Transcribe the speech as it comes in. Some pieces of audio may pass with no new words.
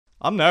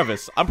I'm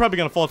nervous. I'm probably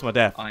gonna fall to my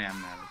death. I am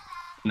nervous.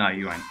 No,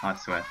 you won't. I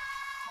swear.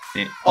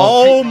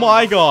 Oh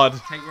my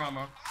god. Take your arm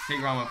off. Take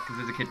your arm off because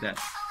there's a kid there.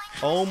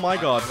 Oh my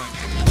god.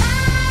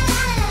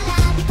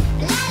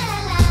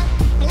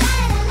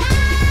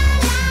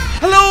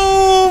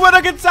 Hello,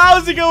 Renegades,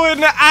 how's it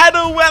going?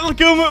 And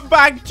welcome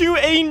back to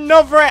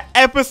another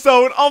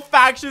episode of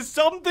Faction.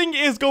 Something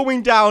is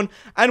going down,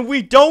 and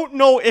we don't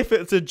know if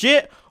it's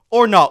legit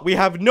or not. We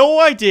have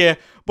no idea,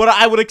 but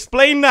I will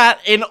explain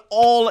that in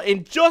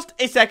just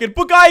a second.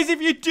 But guys,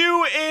 if you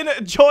do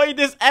enjoy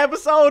this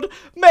episode,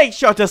 make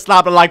sure to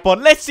slap the like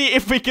button. Let's see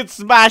if we can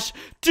smash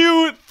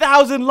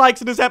 2,000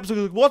 likes in this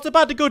episode. What's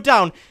about to go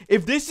down?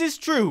 If this is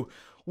true,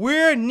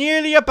 we're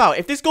nearly about,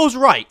 if this goes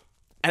right,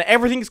 and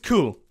everything's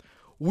cool,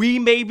 we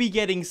may be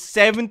getting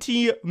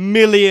 $70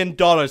 million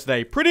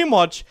today. Pretty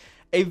much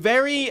a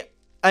very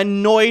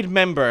annoyed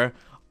member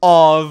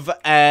of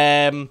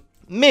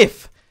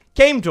Myth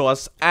came to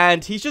us,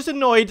 and he's just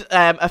annoyed.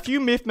 A few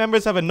Myth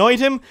members have annoyed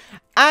him,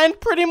 and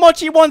pretty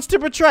much he wants to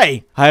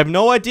betray. I have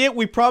no idea.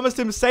 We promised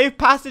him safe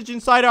passage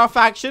inside our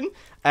faction.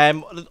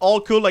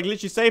 All cool, like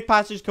literally safe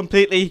passage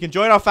completely. He can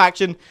join our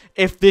faction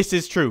if this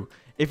is true.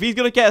 If he's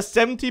gonna get us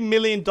 $70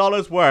 million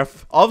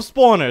worth of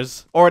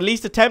spawners, or at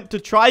least attempt to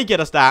try get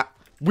us that,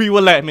 we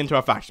will let him into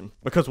our faction,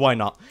 because why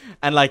not?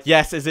 And like,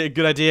 yes, is it a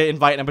good idea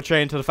inviting a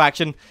betrayer into the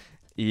faction?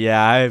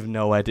 Yeah, I have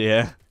no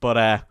idea,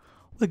 but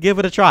we'll give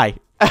it a try.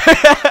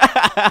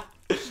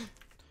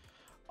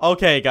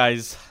 Okay,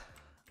 guys.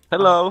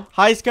 Hello.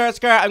 Hi,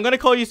 Skirt. I'm gonna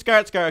call you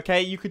Skirt,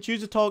 okay? You could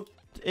choose to talk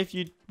if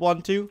you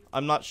want to.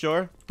 I'm not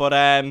sure, but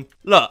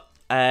look,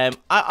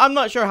 I'm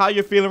not sure how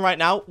you're feeling right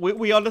now.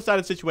 We understand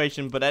the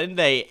situation, but at the end of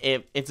the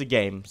day, it's a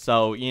game,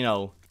 so you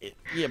know.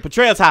 Yeah,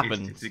 betrayals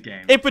happen. It's a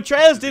game. If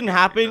betrayals didn't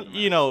happen,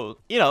 you know,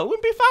 it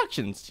wouldn't be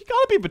factions. You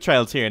gotta be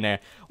betrayals here and there.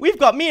 We've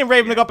got, me and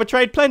Raven have got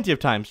betrayed plenty of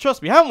times.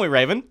 Trust me, haven't we,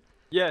 Raven?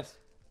 Yes.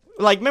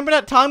 Like, remember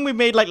that time we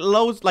made, like,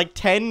 loads, like,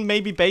 10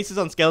 maybe bases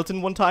on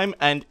Skeleton one time?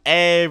 And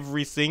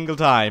every single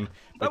time,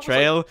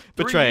 betrayal,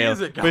 betrayal,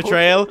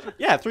 betrayal.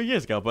 Yeah, 3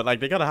 years ago, but, like,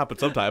 they gotta happen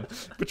sometime.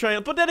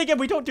 Betrayal. But then again,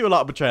 we don't do a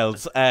lot of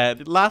betrayals.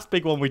 The last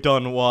big one we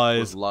done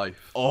was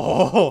life.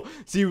 Oh,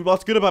 see,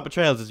 what's good about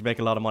betrayals is you make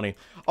a lot of money.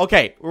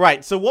 Okay,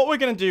 right, so what we're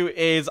gonna do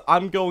is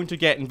I'm going to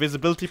get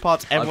invisibility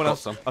pots. Everyone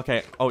else. Some.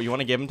 Okay, oh, you want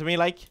to give them to me,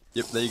 like?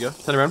 Yep, there you go.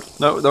 Turn around.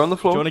 No, they're on the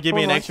floor. Do you want to give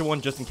me an extra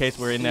one just in case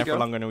we're in there for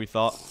longer than we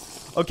thought?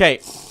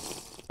 Okay.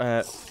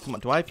 Come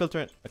on, do I filter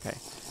it?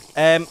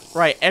 Okay.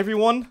 Right,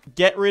 everyone,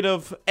 get rid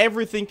of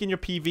everything in your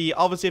PV.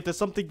 Obviously, if there's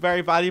something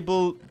very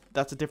valuable,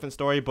 that's a different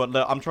story. But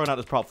look, I'm throwing out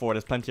this prop 4.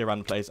 There's plenty around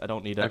the place. I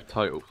don't need it.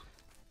 Titles.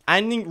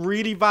 Anything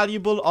really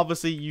valuable,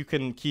 obviously, you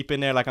can keep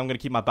in there. Like, I'm going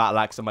to keep my battle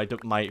axe and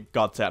my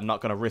god set. I'm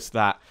not going to risk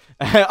that.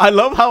 I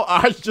love how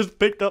Arch just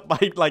picked up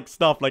my, like,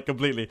 stuff, like,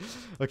 completely.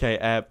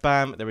 Okay,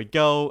 bam. There we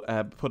go.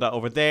 Put that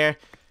over there.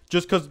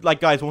 Just because, like,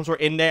 guys, once we're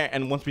in there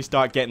and once we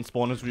start getting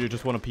spawners, we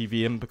just want to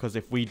PV him, because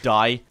if we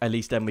die, at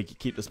least then we can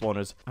keep the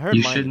spawners. I heard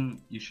you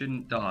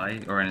shouldn't die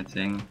or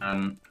anything.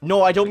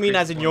 No, I don't mean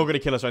as in you're going to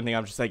kill us or anything.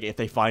 I'm just saying if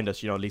they find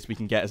us, you know, at least we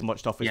can get as much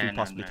stuff as we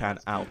possibly can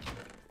out.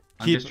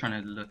 I'm just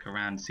trying to look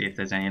around, see if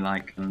there's any,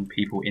 like,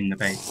 people in the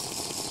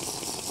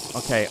base.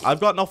 Okay, I've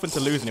got nothing to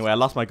lose anyway. I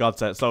lost my god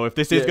set, so if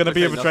this is going to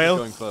be a betrayal...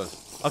 Going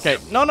first. Okay,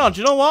 no,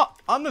 do you know what?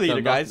 I'm the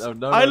leader, guys.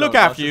 I look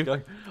after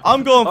you.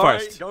 I'm going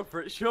first. Right, go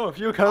for it. Sure, if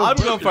you can. I'm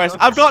going first.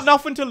 I've got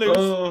nothing to lose.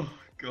 Oh,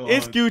 God.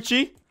 It's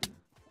Gucci.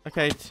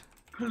 Okay.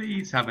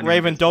 Please have an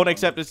Raven, don't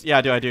accept this. Yeah,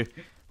 I do.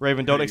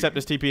 Raven, don't accept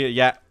this TP.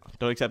 Yeah,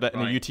 don't accept that in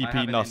a UTP. I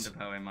have an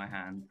Enderpearl in my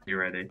hand. You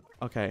ready?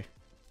 Okay.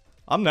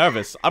 I'm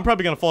nervous. I'm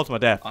probably going to fall to my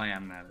death. I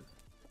am nervous.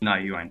 No,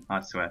 you won't.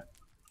 I swear.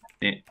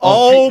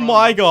 Oh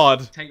my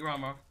god. Take your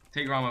arm off.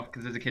 Take your arm off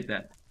because there's a kid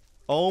there.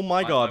 Oh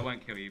my god. I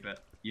won't kill you,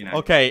 but you know.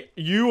 Okay,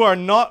 you are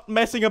not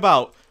messing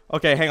about.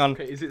 Okay, hang on.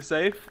 Okay, is it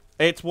safe?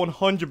 It's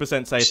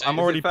 100% safe. I'm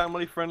already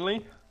family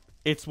friendly.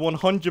 It's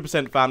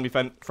 100% family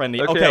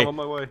friendly. Okay, okay. I'm on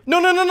my way.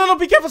 No!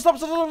 Be careful!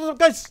 Stop!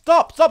 Guys,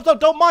 stop!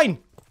 Don't mind.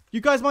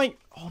 You guys might.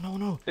 Oh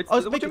no!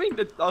 What do you mean?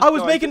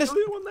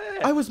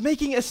 I was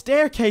making a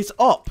staircase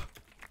up,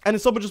 and then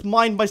someone just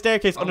mined my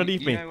staircase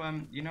underneath me.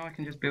 You know I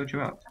can just build you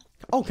up.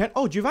 Oh,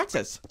 do you have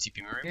access?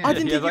 TP Maria. I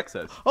didn't have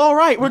access. All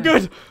right, we're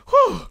good.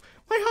 Whew.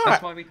 My heart.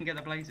 That's why we can get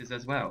the blazes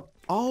as well.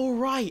 All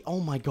right. Oh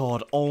my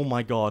god.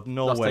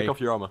 No Let's way. take off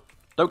your armor.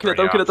 Don't kill it.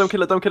 Don't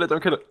kill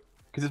it.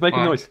 Because it's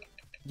making noise.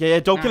 Yeah.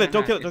 Don't kill it.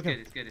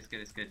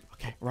 It's good.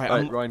 Okay.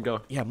 Right. Ryan,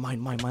 go. Yeah. Mine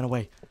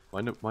away.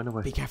 Mine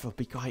away. Be careful.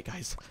 Be quiet,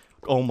 guys.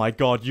 Oh my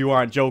god. You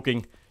aren't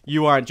joking.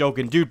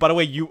 Dude. By the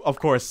way, you of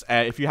course,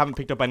 if you haven't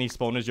picked up any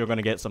spawners, you're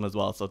gonna get some as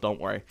well. So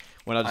don't worry.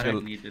 I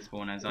don't need the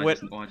spawners.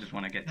 I just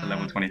want to get to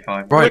level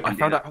 25. Right. I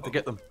found out how to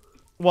get them.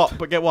 What?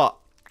 But get what?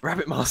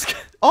 Rabbit mask.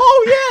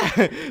 Oh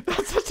yeah.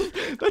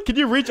 Can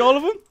you reach all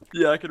of them?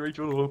 Yeah, I can reach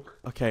all of them.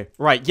 Okay.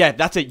 Right. Yeah.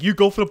 That's it. You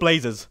go for the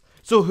blazes.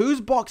 So whose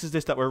box is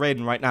this that we're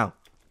raiding right now?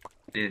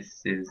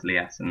 This is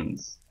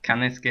Liason's. Can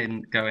this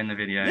skin go in the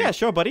video? Yeah,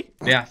 sure, buddy.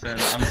 Liason,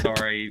 I'm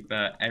sorry,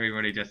 but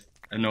everybody just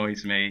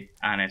annoys me,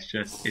 and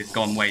it's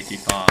gone way too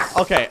far.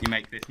 Okay. You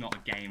make this not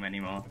a game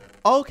anymore.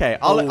 Okay,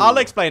 I'll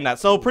explain that.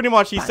 So pretty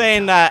much he's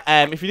saying that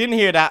if you didn't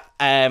hear that,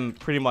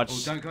 pretty much.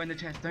 Oh, don't go in the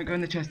chest. Don't go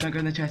in the chest. Don't go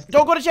in the chest.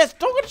 Don't go to the chest.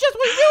 Don't go to the chest.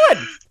 What are you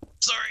doing?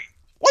 Sorry.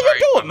 What are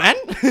you doing,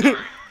 man?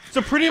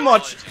 So pretty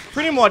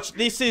much,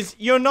 this is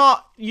you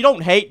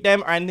don't hate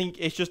them or anything.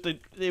 It's just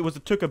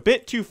it took a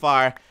bit too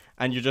far,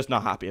 and you're just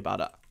not happy about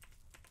it.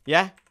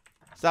 Yeah,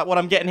 is that what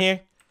I'm getting here?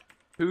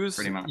 Who's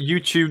Pretty much.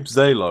 YouTube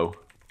Zalo?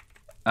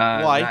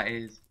 Why? That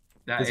is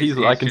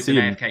I can just see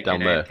an him AFK down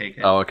kid, there. AFK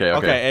kid. Oh, okay. Okay,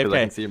 'Cause okay.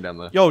 I can see him down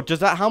there. Yo,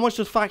 how much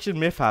does Faction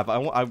Myth have?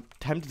 I'm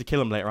tempted to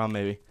kill him later on,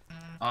 maybe.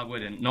 I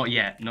wouldn't. Not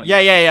yet. Not Yeah,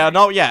 yet.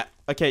 not yet.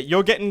 Okay,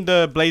 you're getting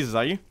the blazes,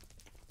 are you?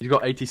 He's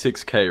got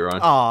 86k,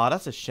 right? Aw,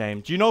 that's a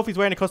shame. Do you know if he's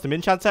wearing a custom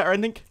enchant set or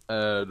anything?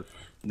 No,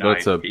 No,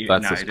 that's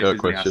a skirt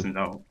question.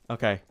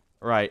 Okay,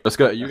 right. Let's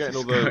go. Are you That's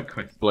getting a all the skirt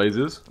question.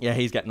 blazes? Yeah,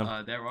 he's getting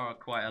them. There are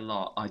quite a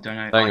lot. I don't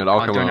know. Hang on, I'll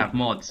I come don't out. have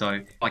mods, so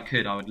if I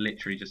could, I would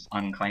literally just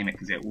unclaim it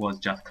because it was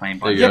just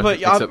claimed by There you me. Yeah, go. but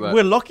Accept that.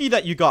 we're lucky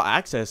that you got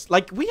access.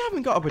 Like, we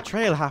haven't got a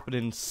betrayal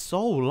happening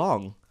so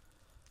long.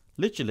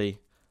 Literally.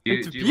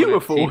 It's Do you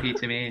beautiful. want to TP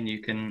to me and you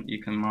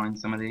can mine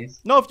some of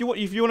these? No, if you want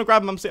to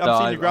grab him, I'm seeing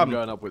you grab I'm him.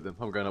 going up with him.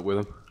 I'm going up with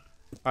him.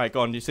 All right,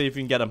 go on. You see if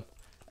you can get him.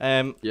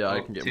 Yeah, I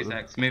can get Two with him.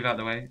 secs. Move out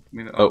the way.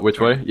 Move it. Oh, which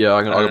way? Yeah,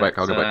 I'll go back.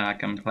 I'll so go back. I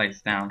can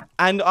place down.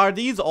 And are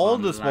these all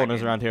the I'm spawners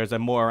lagging. around here? Or is there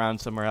more around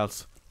somewhere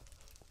else?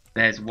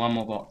 There's one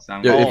more box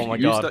down. Yeah, Oh if my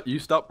you God. you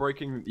start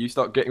breaking, you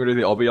start getting rid of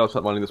the obby, I'll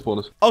start mining the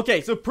spawners.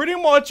 Okay, so pretty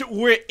much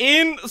we're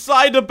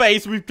inside the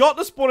base. We've got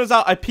the spawners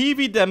out. I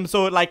PV'd them,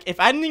 so like if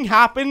anything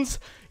happens,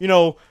 you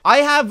know, I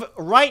have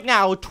right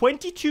now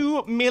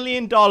 $22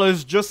 million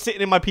just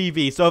sitting in my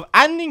PV. So if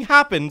anything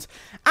happens,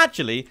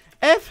 actually,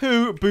 F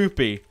who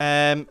boopy.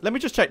 Let me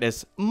just check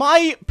this.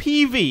 My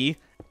PV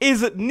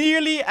is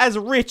nearly as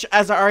rich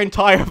as our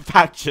entire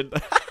faction.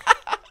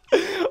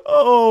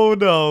 Oh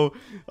no.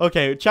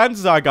 Okay,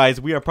 chances are,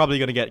 guys, we are probably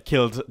gonna get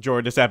killed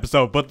during this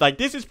episode, but like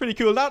this is pretty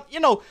cool. Now, you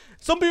know,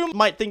 some people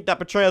might think that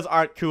betrayals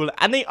aren't cool,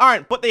 and they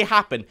aren't, but they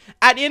happen.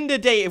 At the end of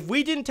the day, if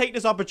we didn't take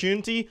this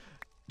opportunity,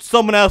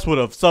 someone else would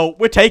have, so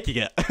we're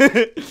taking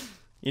it.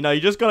 You know,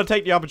 you just gotta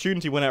take the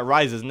opportunity when it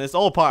arises, and it's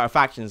all part of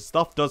factions.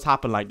 Stuff does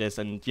happen like this,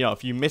 and you know,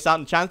 if you miss out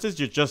on chances,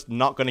 you're just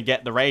not gonna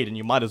get the raid, and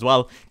you might as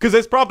well, because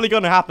it's probably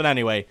gonna happen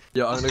anyway.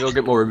 Yeah, I'm gonna go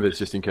get more invis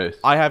just in case.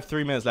 I have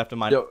 3 minutes left of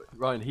mine. Yo,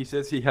 Ryan, he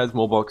says he has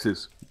more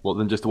boxes. More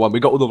than just the one.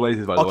 We got all the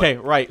blazes, by the way. Okay,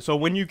 right. So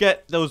when you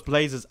get those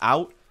blazes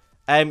out,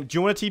 do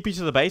you want to TP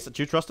to the base?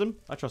 Do you trust him?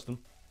 I trust him.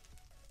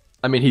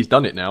 I mean, he's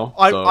done it now.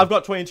 So I've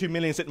got 22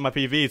 million sitting in my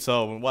PV,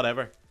 so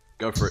whatever.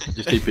 go for it.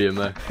 Just TP him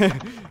there.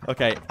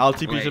 Okay, I'll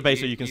TP to the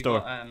base so you can store.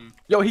 Got,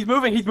 Yo, he's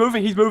moving. He's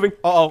moving. He's moving.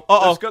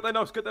 Uh-oh. Skirt they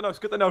know. Skirt they know.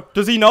 Skirt they know.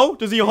 Does he know?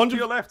 Does he He's to 100?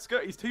 your left.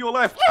 Skirt. He's to your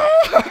left.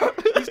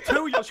 He's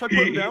two. Should I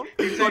put him down?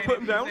 Should I put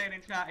him down?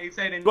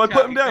 Do I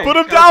put him down? Put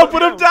him down!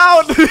 Put him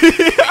down!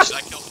 Should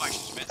I kill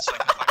Faction Smith? Should I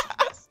kill Faction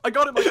Smith? I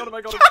got him. I got him.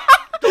 I got him.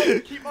 Go,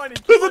 keep mining.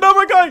 Keep There's mining.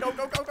 another guy! Go,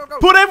 go, go, go, go.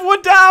 Put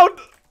everyone down!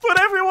 Put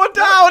everyone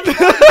down!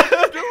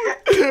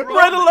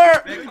 Red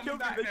alert! They killed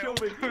me. They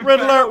killed me. Red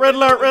alert! Red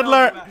alert! Red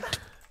alert!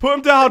 Put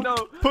him down! No.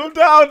 Put him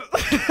down!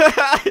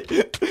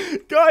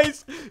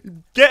 Guys,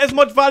 get as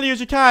much value as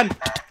you can.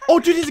 Oh,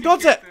 dude, he's a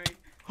god set!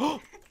 Oh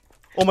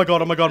my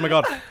god, oh my god, oh my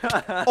god.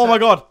 Oh my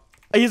god.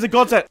 He has a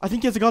god set. I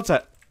think he has a god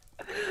set.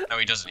 No,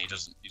 he doesn't. He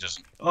doesn't. He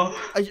doesn't. Oh,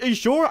 Are you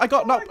sure? I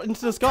got knocked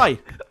into the sky.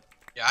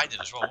 Yeah, I did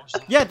as well. What was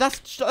that? Yeah, that's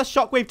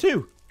Shockwave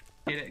 2.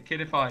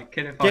 Kidify.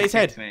 Get his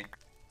head. Me.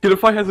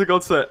 Kidify has a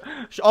god set.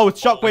 Oh,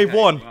 it's Shockwave Okay,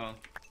 1. well,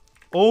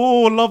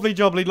 Oh, lovely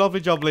jubbly,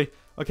 lovely jubbly.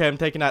 Okay, I'm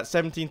taking that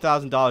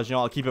 $17,000. You know,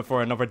 I'll keep it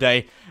for another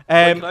day.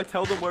 Wait, can I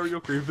tell them where your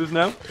groove is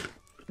now?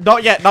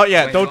 Not yet, not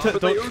yet. Wait, Don't, what?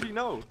 But they already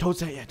know. don't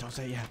say it yet, don't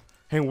say it yet.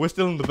 Hang on, we're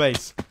still in the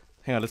base.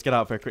 Hang on, let's get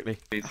out very quickly.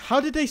 Please.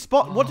 How did they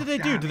spot? What did they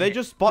do? damn Did they it.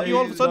 just spot you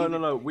all of a Dude,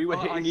 sudden? No. We were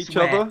hitting I each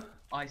swear, other.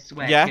 I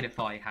swear, Yeah?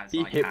 Kidify has.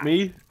 He like, hit hacks.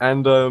 me,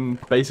 and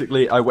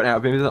basically I went out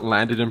of him and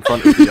landed in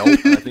front of the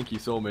ult, and I think he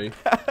saw me.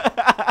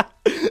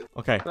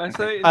 Okay. Can I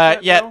say it in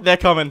chat Yeah, now? they're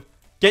coming.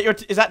 Get your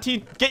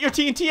get your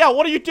TNT out.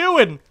 What are you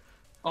doing?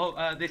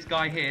 Oh, this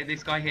guy here,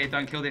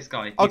 don't kill this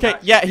guy. He's Okay,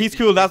 actually- yeah, he's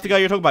cool. That's the guy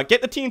you're talking about.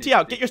 Get the TNT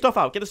out. Get your stuff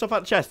out. Get the stuff out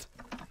of the chest.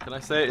 Can I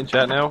say it in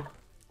chat now?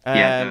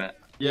 Yeah, do it.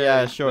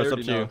 Yeah, sure. they It's up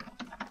to already you.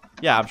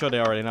 Yeah, I'm sure they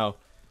already know.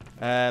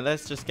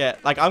 Let's just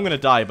get... Like, I'm going to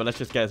die, but let's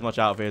just get as much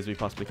out of here as we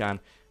possibly can.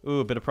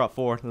 Ooh, a bit of prop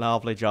 4.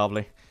 Lovely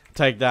jobbly.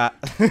 Take that.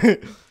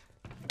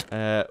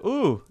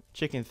 Ooh,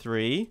 chicken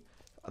 3.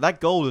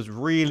 That gold is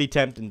really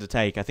tempting to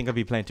take. I think I'll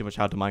be playing too much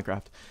How to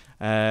Minecraft.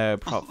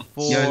 Prop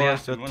 4, Yo, Lee,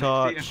 so wanna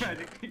touch. see a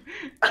medic?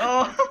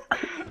 Oh,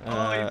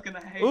 he's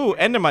gonna hate Ooh, me.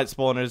 endermite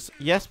spawners.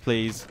 Yes,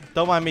 please.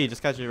 Don't mind me,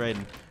 just casually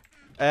raiding.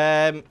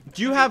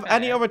 Do you have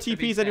any other to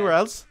be TPs fair. anywhere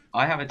else?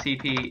 I have a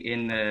TP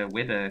in the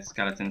Wither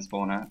skeleton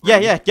spawner.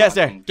 Yeah, get us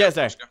there. Get us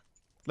there. Let's go.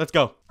 Let's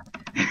go.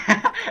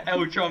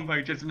 El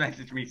Trombo just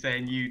messaged me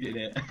saying you did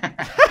it.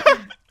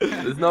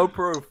 There's no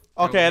proof.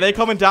 Okay, are they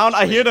coming down?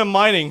 I hear them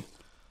mining.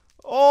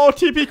 Oh,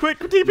 TP quick,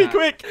 TP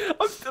quick.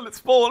 I'm still at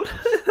spawn.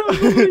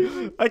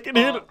 I can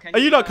hear them. Are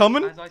you not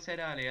coming? As I said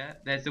earlier,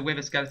 there's the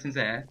wither skeletons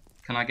there.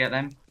 Can I get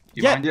them? Do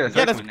you Yeah, mind?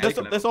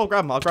 Yeah, let's all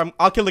grab him.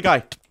 I'll kill the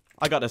guy.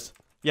 I got this.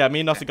 Yeah, me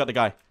and Nossi got the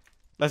guy.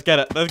 Let's get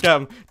it. Let's get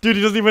him. Dude,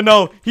 he doesn't even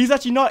know. He's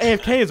actually not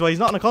AFK as well. He's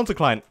not on a console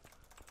client.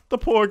 The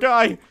poor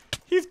guy.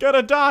 He's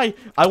gonna die.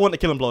 I want to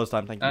kill him blow this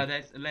time, thank you.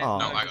 There's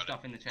loads of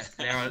stuff in the chest.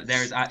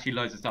 There is actually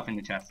loads of stuff in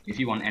the chest. If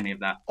you want any of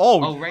that.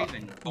 Oh,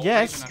 Raven.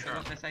 Yes. Raven, I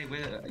forgot to say,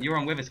 you're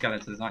on wither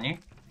skeletons, aren't you?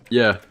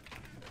 Yeah.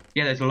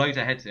 Yeah, there's loads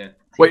of heads here.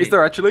 Wait, is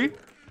there actually?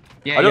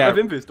 Yeah, I don't yeah. have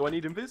invis. Do I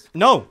need invis?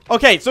 No.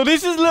 Okay, so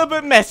this is a little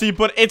bit messy,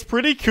 but it's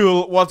pretty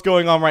cool what's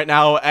going on right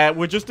now.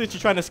 We're just literally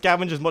trying to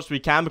scavenge as much as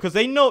we can because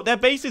they know their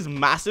base is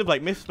massive.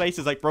 Like, Myth's base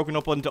is like broken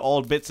up into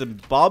all bits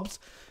and bobs.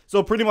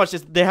 So pretty much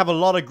they have a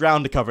lot of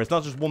ground to cover. It's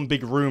not just one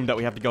big room that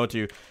we have to go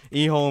to.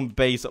 E-home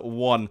base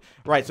 1.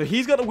 Right, so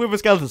he's got the wither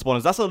skeleton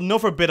spawners. That's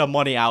another bit of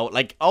money out.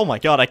 Like, oh my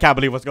god, I can't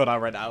believe what's going on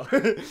right now.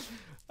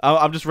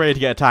 I'm just ready to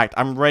get attacked.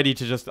 I'm ready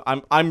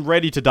to I'm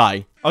ready to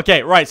die.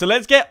 Okay, right, so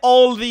let's get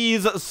all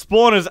these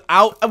spawners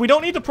out. And we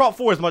don't need to prop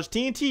 4 as much.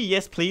 TNT,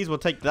 yes please, we'll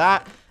take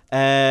that.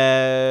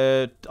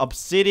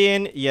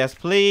 Obsidian, yes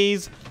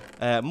please.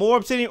 More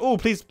obsidian. Oh,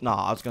 please. No,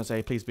 I was gonna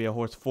say please be a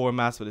horse 4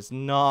 mass, but it's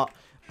not.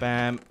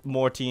 Bam,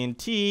 more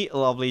TNT,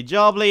 lovely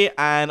jubbly,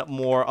 and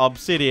more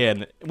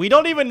obsidian. We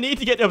don't even need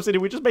to get the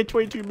obsidian. We just made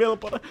 22 mil,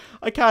 but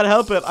I can't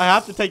help it. I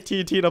have to take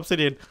TNT and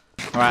obsidian.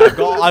 All right,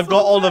 I've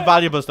got all the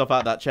valuable stuff out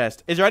of that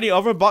chest. Is there any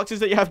other boxes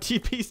that you have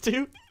TPs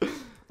to?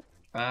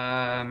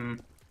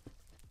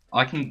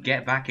 I can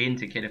get back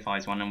into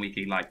Kidify's one and we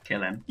can like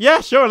kill him.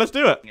 Yeah, sure, let's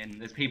do it.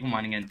 And there's people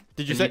mining in.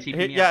 Did you say?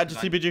 Here, yeah, just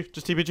TP'd you.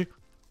 Just TP'd you.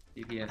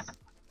 DPS.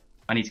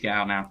 I need to get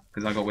out now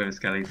because I got wither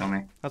skellies on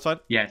me. That's fine.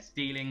 Yeah,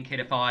 stealing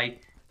Kidify.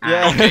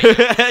 Yeah.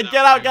 Get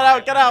out, get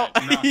out, get out.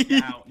 No,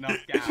 get out, no,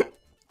 get out.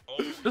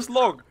 Just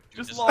log.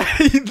 Just log.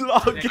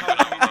 Log.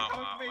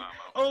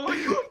 Oh my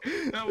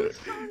god. That was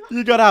so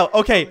You got out.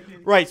 Okay,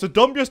 right, so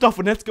dump your stuff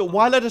and let's go.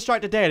 While they're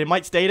distracted there, they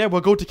might stay there. We'll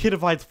go to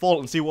Kidified's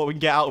vault and see what we can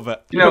get out of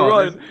it. You know,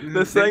 Ryan,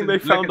 they're saying they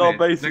found our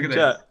base in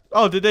chat.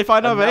 Oh, did they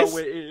find our base?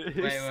 Wait.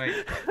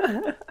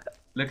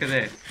 Look at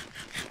this.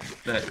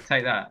 Look,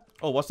 take that.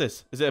 Oh, what's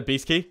this? Is it a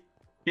beast key?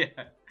 Yeah.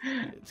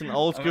 It's an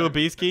old school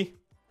beast key.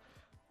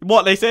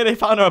 What, they say they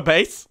found our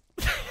base?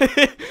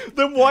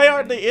 Then why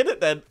aren't they in it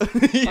then?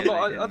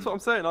 That's what I'm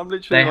saying. I'm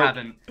literally. They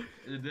haven't.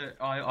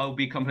 I'll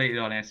be completely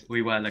honest.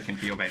 We were looking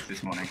for your base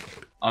this morning.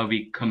 I'll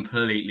be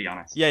completely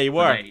honest. Yeah, you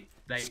were.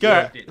 They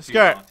Skirt.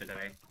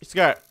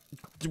 Skirt.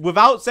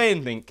 Without saying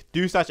anything,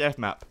 do /f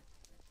map.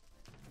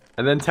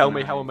 And then tell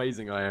me how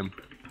amazing I am.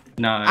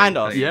 No. And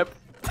us. Yep.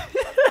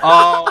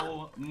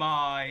 Oh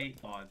my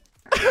god.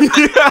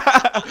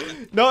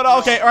 No,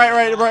 okay,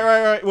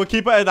 right. We'll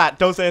keep it at that.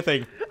 Don't say a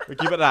thing. We'll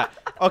keep it at that.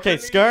 Okay,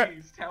 Skirt.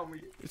 Tell me.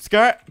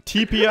 Skirt,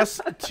 TP us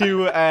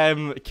to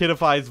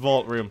Kidify's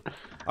vault room.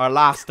 Our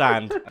last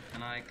stand.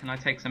 Can I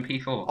take some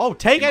P4? Oh,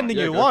 take anything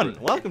you want.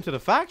 Welcome to the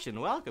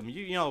faction. Welcome.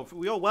 You know,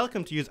 we are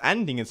welcome to use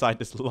anything inside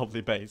this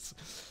lovely base.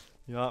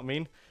 You know what I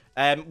mean?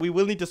 We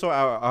will need to sort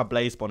out our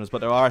blaze spawners, but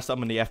there are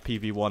some in the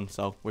FPV1,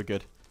 so we're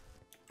good.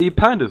 The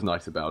Panda's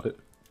nice about it.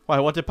 Why?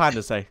 What did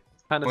Panda say?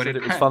 Panda said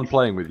it was fun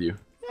playing with you.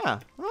 Yeah,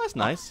 well, that's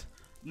nice.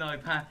 No,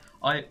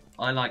 I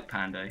like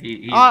Panda.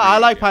 I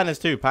like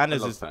pandas too.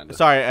 Pandas is Panda.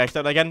 sorry.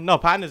 Except again, no,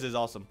 pandas is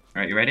awesome.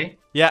 Alright, you ready?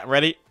 Yeah,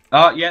 ready.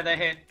 Oh yeah, they're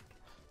here.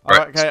 All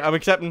right, okay, I'm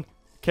accepting.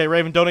 Okay,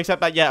 Raven, don't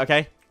accept that yet.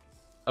 Okay.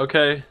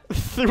 Okay.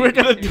 we're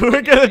gonna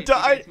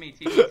die.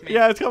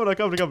 Yeah, it's coming. I'm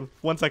coming.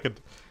 1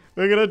 second.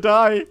 We're gonna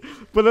die.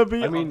 But it'll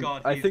be. I mean,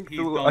 God, I think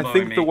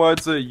the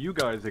words are you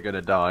guys are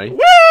gonna die. Woo!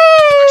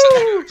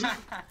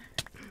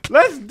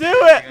 Let's do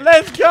it.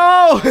 Let's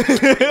go.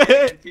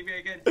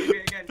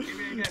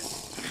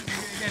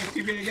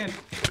 TV again.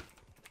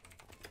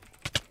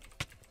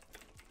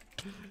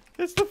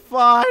 It's the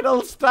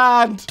final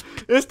stand.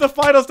 It's the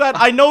final stand.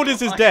 I know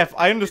this is death.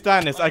 I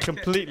understand this. I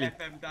completely.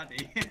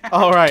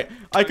 All right.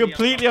 I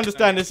completely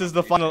understand this is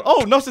the final.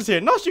 Oh, Nos is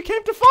here. Nos, you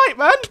came to fight,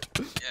 man.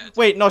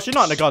 Wait, Nos, you're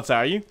not in the god,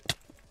 are you?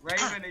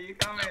 Raven, are you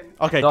coming?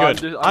 Okay, no,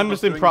 good. I'm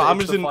just in prop. I'm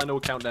just in final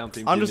countdown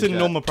theme. I'm just in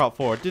normal prop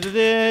 4. No,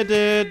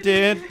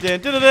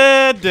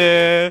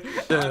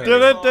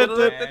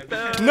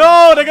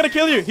 they're gonna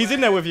kill you. He's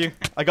in there with you.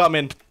 I got him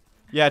in.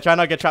 Yeah, try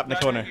not to get trapped in the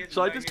corner.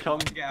 Should I just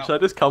come? Should I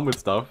just come with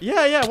stuff?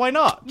 Yeah, why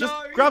not? Just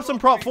grab some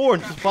prop 4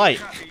 and just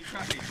fight.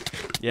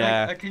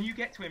 Yeah. Can you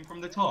get to him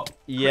from the top?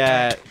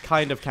 Yeah,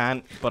 kind of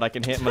can't, but I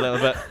can hit him a little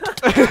bit.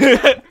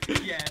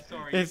 Yeah,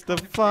 sorry. It's the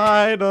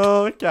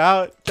final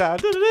countdown.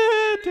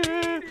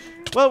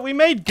 Well, we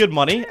made good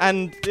money,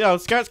 and you know,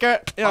 Skirt.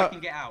 You know, I can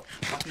get out.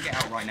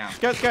 Right now.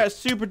 Skirt,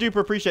 super duper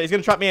appreciate. He's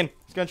gonna trap me in.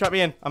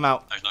 I'm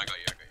out. I got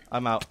you.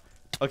 I'm out.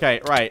 Okay,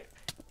 right.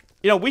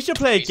 You know, we should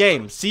play a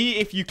game. See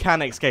if you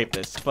can escape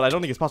this, but I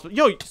don't think it's possible.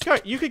 Yo,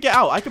 Skirt, you could get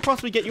out. I could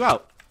possibly get you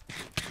out.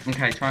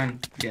 Okay, try and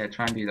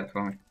do that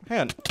for me. Hang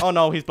on. Oh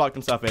no, he's blocked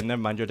himself in.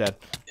 Never mind, you're dead.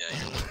 Yeah.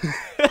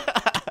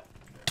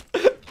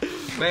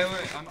 Wait,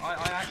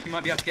 I actually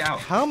might be able to get out.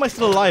 How am I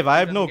still alive? I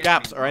have no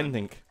gaps or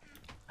anything.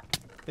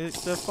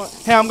 It's the fun.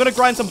 Hey, I'm gonna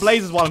grind some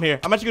blazes while I'm here.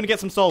 I'm actually gonna get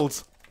some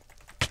souls.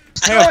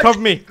 Hang on, cover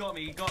me.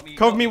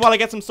 Cover me while I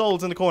get some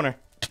souls in the corner.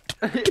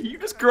 You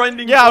just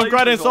grinding? Yeah, I'm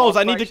grinding souls.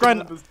 I need to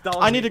grind.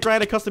 I need to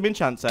grind a custom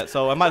enchant set,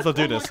 so I might as well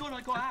do this. Oh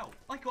my god,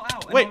 I got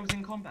out. Wait. And I was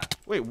in combat.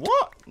 Wait,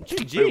 what?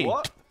 GG. Wait,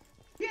 what?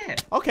 Yeah.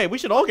 Okay, we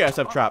should all get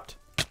ourselves trapped.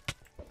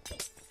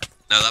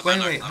 No, that Wait,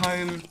 might not.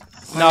 home.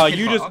 No,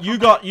 you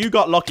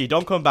got lucky.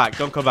 Don't come back.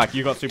 Don't come back.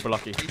 You got super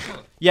lucky.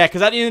 Yeah,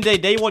 because at the end of the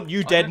day, they want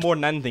you dead more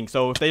than anything.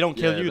 So if they don't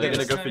kill you, they're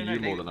gonna gonna go for you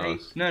more than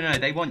us. No,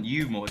 they want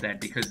you more dead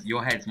because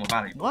your head's more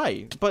valuable.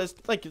 Why? But it's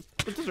like it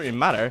doesn't really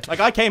matter. Like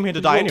I came here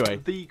to die anyway.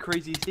 The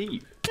crazy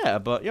Steve. Yeah,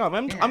 but yeah,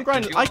 I'm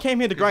grinding. I came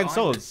here to grind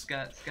souls.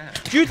 Skirt.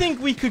 Do you think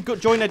we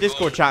could join their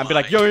Discord chat and be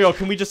like, yo,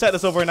 can we just set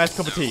this over a nice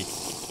cup of tea?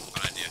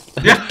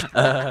 Good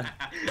idea.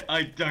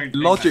 I don't.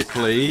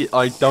 Logically,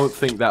 I don't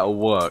think that'll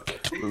work.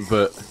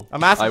 But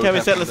I'm asking, can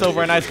we set this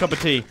over a nice cup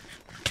of tea?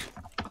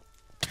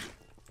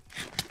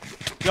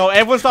 Yo,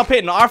 everyone stop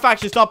hitting. Our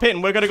faction, stop hitting.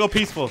 We're gonna go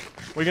peaceful.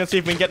 We're gonna see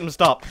if we can get them to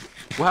stop.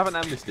 we'll have an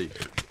amnesty.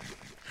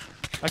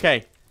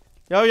 Okay.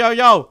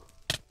 Yo.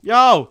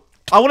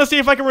 I want to see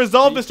if I can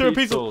resolve this to a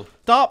peaceful.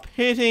 Stop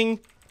hitting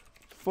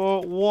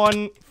for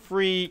one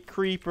free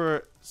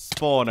creeper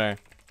spawner.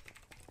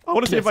 I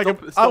want to see if I can.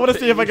 I want to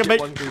see if I can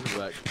make.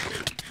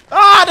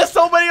 Ah, there's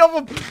so many of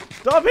them.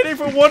 Stop hitting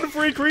for one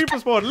free creeper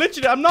spawn.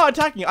 Literally, I'm not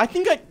attacking. I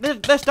think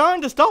they're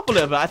starting to stop a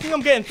little bit. I think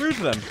I'm getting through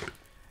to them.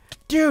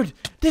 Dude,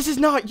 this is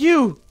not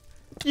you.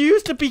 You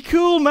used to be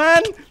cool,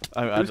 man.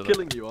 Who's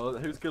killing you?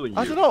 Who's killing you?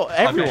 I don't know.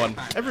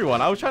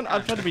 Everyone. I was trying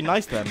to be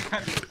nice to them.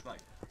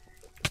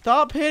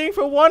 Stop hitting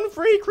for one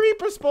free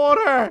creeper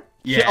spawner.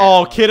 Yeah.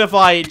 Oh,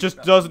 Kidify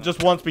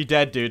just wants to be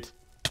dead, dude.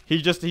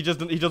 He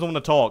doesn't want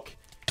to talk.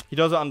 He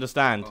doesn't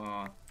understand.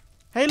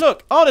 Hey,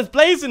 look. Oh, there's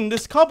blazing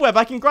this cobweb.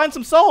 I can grind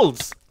some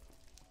souls.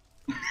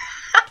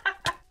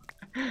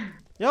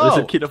 Yo.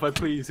 Listen, Kidify,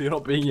 please. You're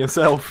not being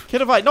yourself.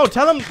 Kidify, no.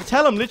 Tell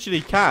him.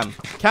 Literally, calm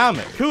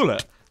it, cool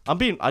it. I'm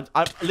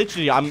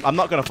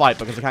not gonna fight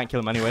because I can't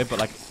kill him anyway. But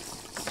like,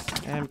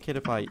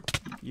 Kidify,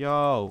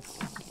 yo.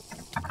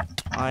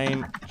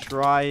 I'm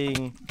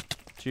trying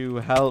to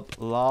help,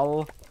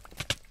 lol.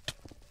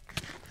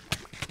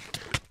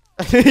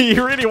 He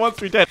really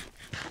wants me dead.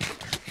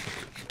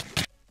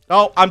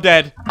 Oh, I'm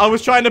dead. I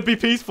was trying to be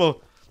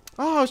peaceful.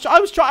 Oh, I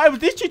was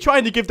literally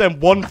trying to give them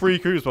one free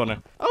creeper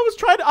spawner.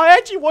 I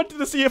actually wanted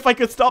to see if I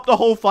could stop the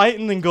whole fight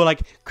and then go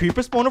like,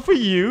 creeper spawner for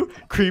you,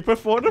 creeper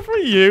spawner for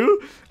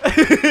you.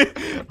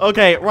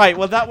 Okay, right.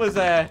 Well, that was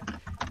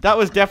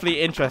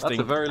definitely interesting.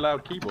 That's a very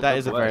loud keyboard. That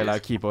is a very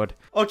loud keyboard.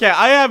 Okay,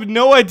 I have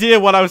no idea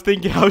what I was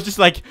thinking. I was just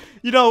like,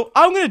 I'm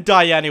gonna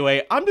die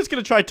anyway. I'm just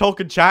gonna try talk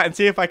and chat and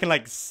see if I can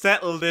like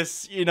settle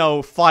this,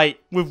 fight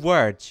with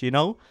words,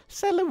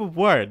 Settle it with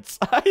words.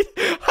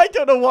 I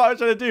don't know what I was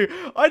trying to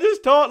do. I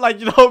just thought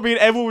like,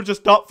 everyone would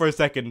just stop for a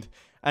second.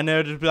 And they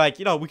would just be like,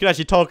 we could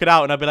actually talk it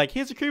out. And I'd be like,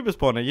 here's a creeper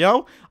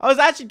spawner, I was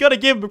actually gonna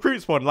give him a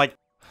creeper spawner, like,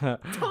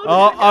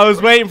 oh, I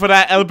was waiting for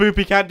that. El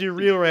Boopy can't do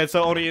real red,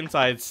 so only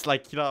insides.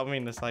 Like, you know what I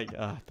mean? It's like,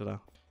 I don't know.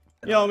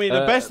 You know what I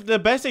mean? The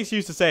best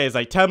excuse to say is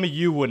like, tell me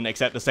you wouldn't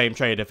accept the same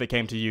trade if it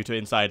came to you to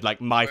inside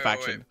like my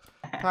faction.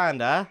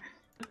 Panda.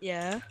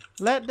 Yeah.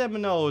 Let them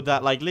know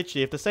that like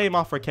literally, if the same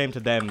offer came to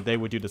them, they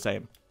would do the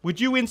same. Would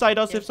you inside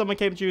us if someone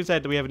came to you and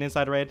said, "Do we have an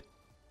inside raid?"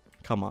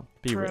 Come on,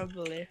 be real.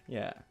 Probably.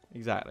 Yeah.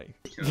 Exactly.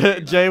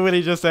 Jay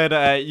Willie just said,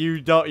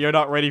 you're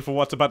not ready for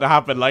what's about to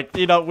happen. Like,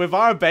 with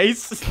our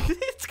base,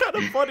 it's kind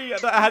of funny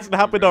that hasn't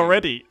happened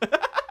already.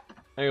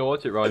 Hang on,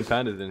 watch it, Ryan.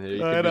 Panda's in here.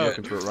 You can be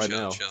looking for it right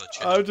now. Chill.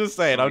 I'm just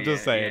saying.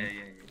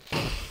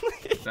 Yeah.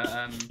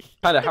 But,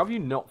 Panda, how have you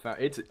not found?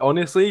 It's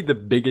honestly the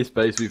biggest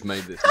base we've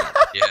made this time.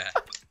 Yeah,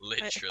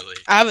 literally.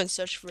 I haven't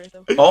searched for it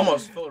though.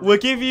 Almost. We'll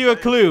give you a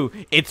clue.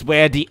 It's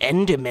where the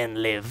Endermen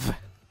live.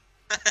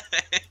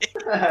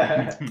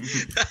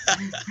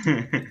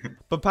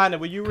 But Panda,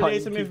 will you relay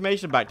some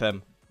information back to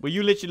them? Will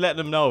you literally let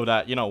them know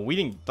that, we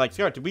didn't, like,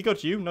 Scarlet, did we go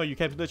to you? No, you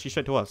came literally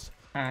straight to us.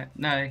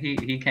 no,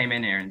 he came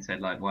in here and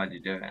said, like, why'd you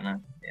do it?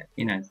 And yeah,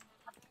 he knows.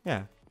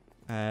 Yeah.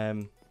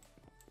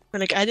 But,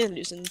 like, I didn't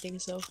lose anything,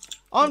 so.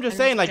 I'm just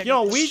saying, like,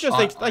 we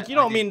just,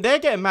 I mean, they're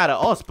getting mad at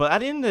us, but at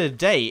the end of the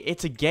day,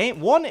 it's a game.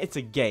 One, it's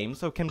a game,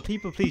 so can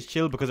people please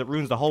chill because it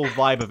ruins the whole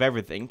vibe of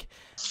everything.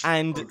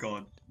 And Oh,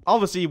 God.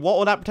 obviously, what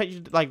will that protect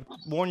you, like,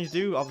 warn you to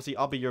do? Obviously,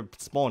 I'll be your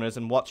spawners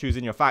and what choose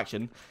in your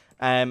faction.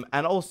 And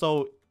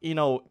also,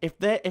 if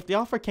the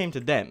offer came to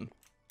them,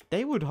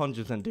 they would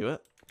 100% do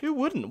it. Who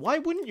wouldn't? Why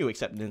wouldn't you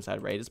accept an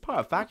inside raid? It's part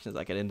of factions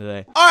like at the end of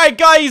the day. Alright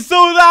guys, so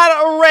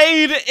that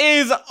raid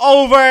is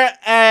over.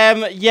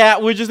 Yeah,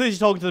 we're just literally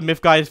talking to the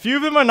myth guys. A few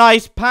of them are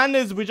nice.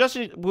 Pandas, we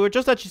were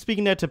just actually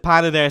speaking there to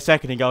Panda there a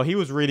second ago. He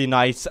was really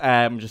nice.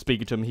 Just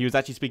speaking to him. He was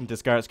actually speaking to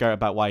Skirt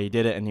about why he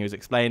did it, and he was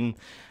explaining.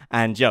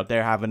 And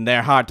they're having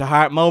their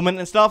heart-to-heart moment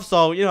and stuff.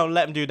 So,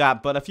 let them do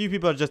that. But a few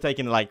people are just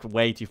taking it, like,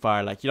 way too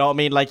far. Like, you know what I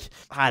mean? Like,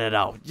 I don't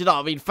know. You know what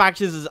I mean?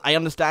 Factions, I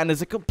understand,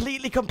 is a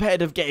completely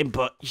competitive game.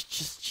 But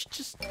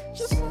just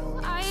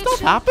stuff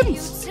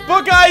happens.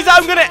 But, guys,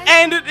 I'm going to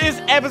end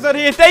this episode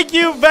here. Thank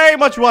you very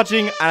much for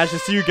watching. And I shall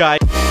see you guys